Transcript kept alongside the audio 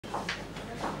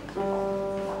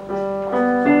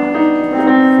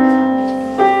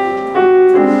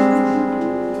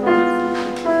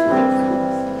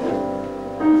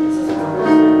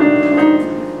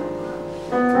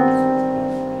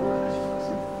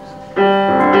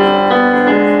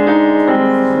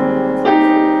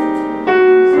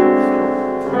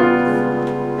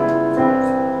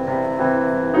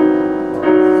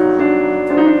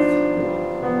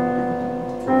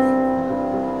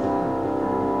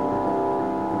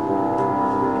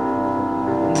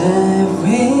The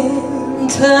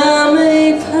winter may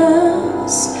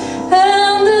pass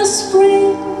and the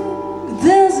spring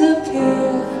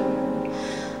disappear.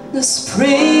 The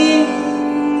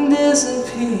spring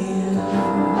disappear.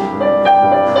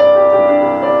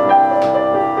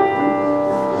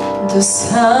 The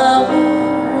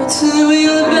summer too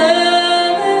will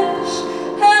vanish,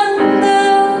 and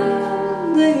then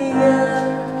the year,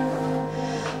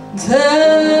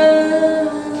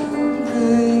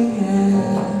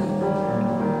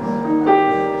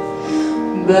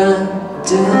 but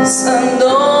this I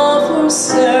know for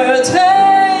certain,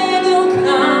 you'll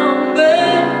come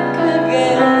back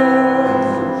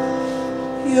again.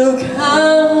 You'll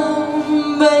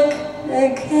come back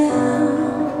again.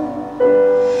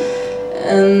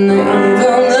 And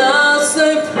even as I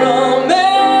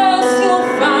promise, you'll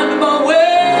find my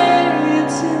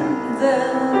waiting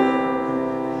there.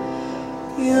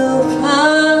 You'll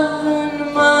find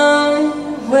my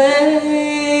waiting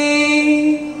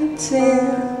there.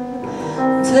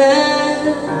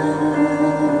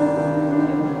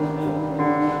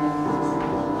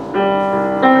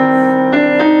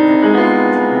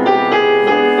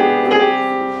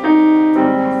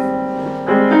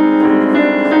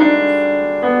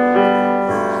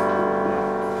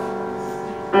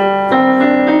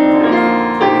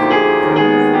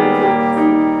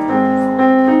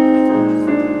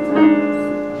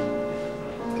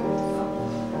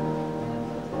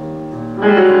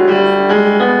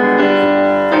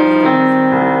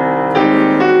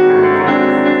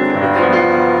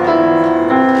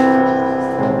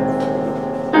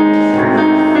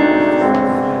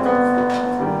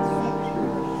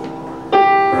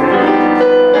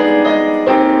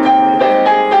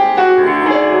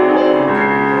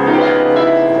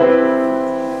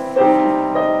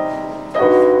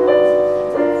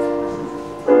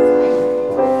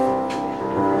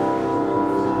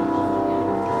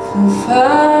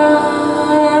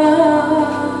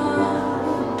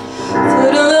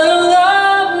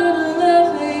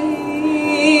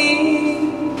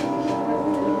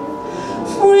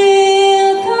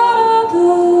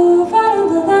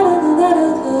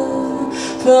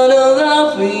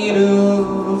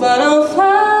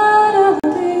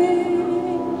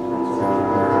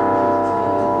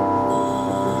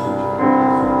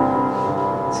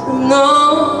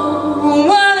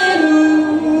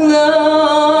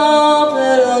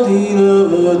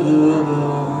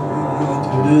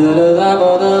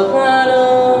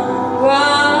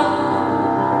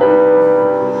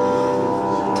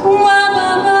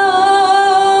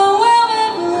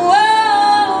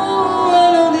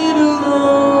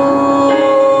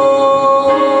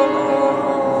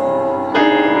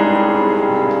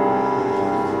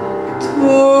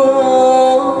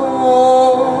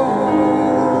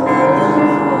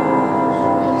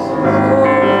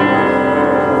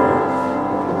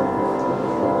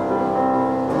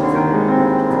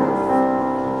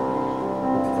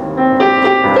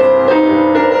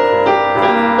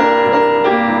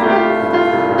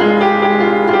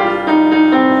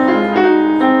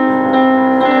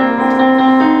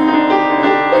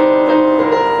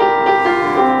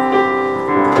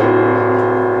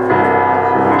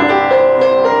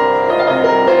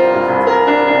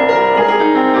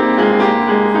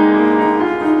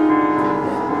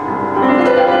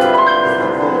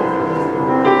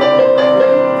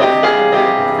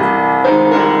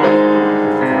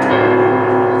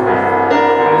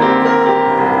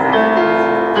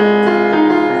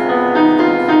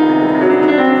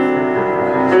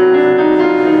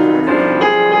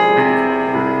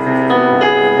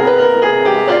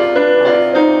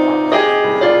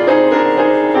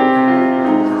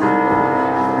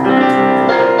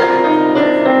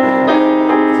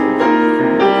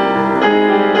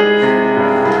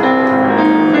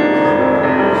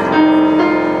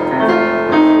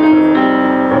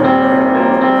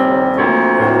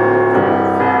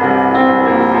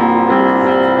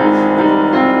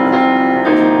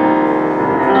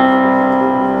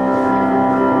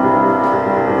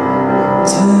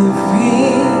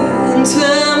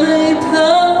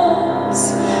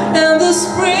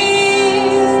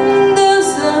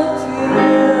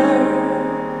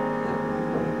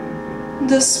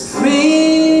 The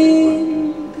spring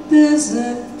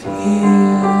disappears.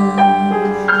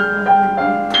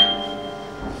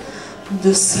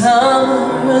 The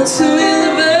summer will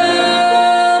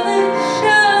vanish,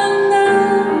 and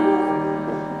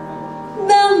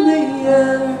then the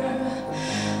year,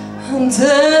 and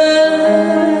then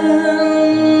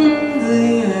the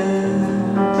year.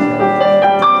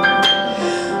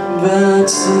 But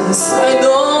since I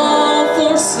know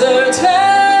for certain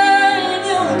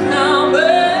you'll come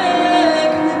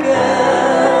back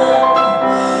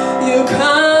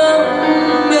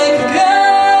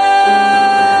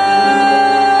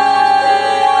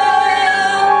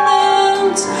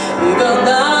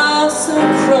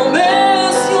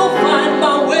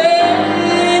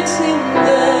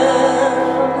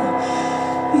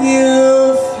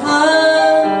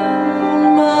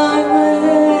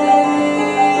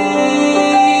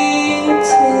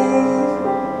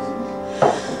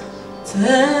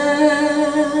there.